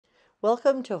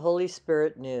Welcome to Holy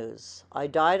Spirit News. I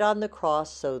died on the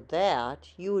cross so that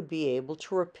you would be able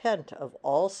to repent of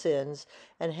all sins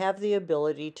and have the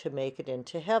ability to make it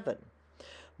into heaven.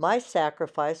 My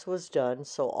sacrifice was done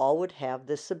so all would have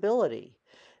this ability.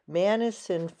 Man is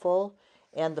sinful,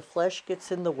 and the flesh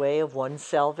gets in the way of one's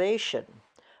salvation.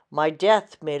 My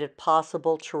death made it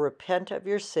possible to repent of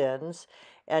your sins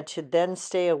and to then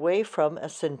stay away from a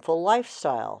sinful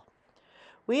lifestyle.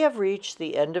 We have reached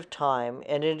the end of time,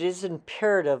 and it is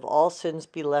imperative all sins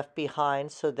be left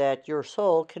behind so that your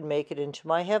soul can make it into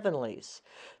my heavenlies.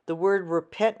 The word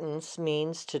repentance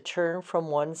means to turn from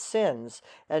one's sins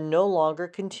and no longer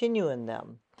continue in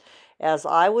them. As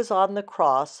I was on the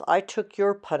cross, I took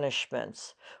your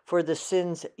punishments for the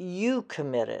sins you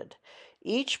committed.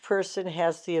 Each person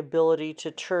has the ability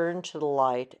to turn to the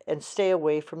light and stay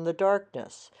away from the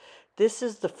darkness. This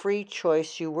is the free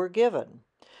choice you were given.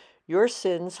 Your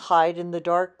sins hide in the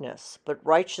darkness, but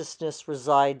righteousness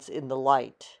resides in the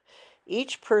light.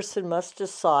 Each person must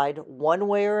decide one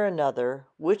way or another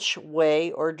which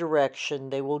way or direction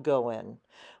they will go in.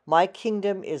 My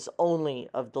kingdom is only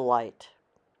of the light.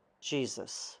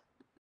 Jesus.